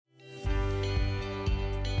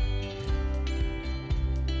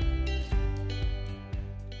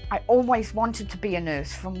I always wanted to be a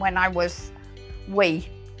nurse from when I was wee.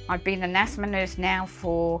 I've been an asthma nurse now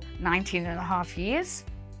for 19 and a half years.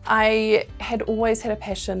 I had always had a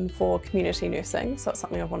passion for community nursing, so it's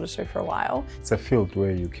something I've wanted to do for a while. It's a field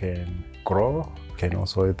where you can grow, can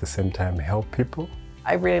also at the same time help people.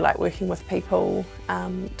 I really like working with people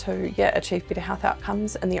to achieve better health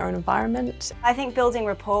outcomes in their own environment. I think building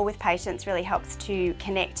rapport with patients really helps to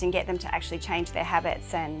connect and get them to actually change their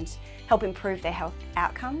habits and help improve their health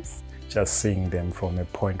outcomes. Just seeing them from a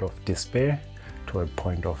point of despair to a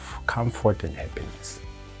point of comfort and happiness.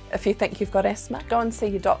 If you think you've got asthma, go and see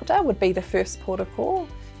your doctor would be the first port of call.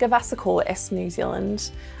 Give us a call at Asthma New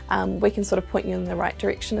Zealand. We can sort of point you in the right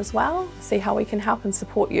direction as well, see how we can help and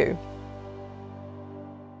support you.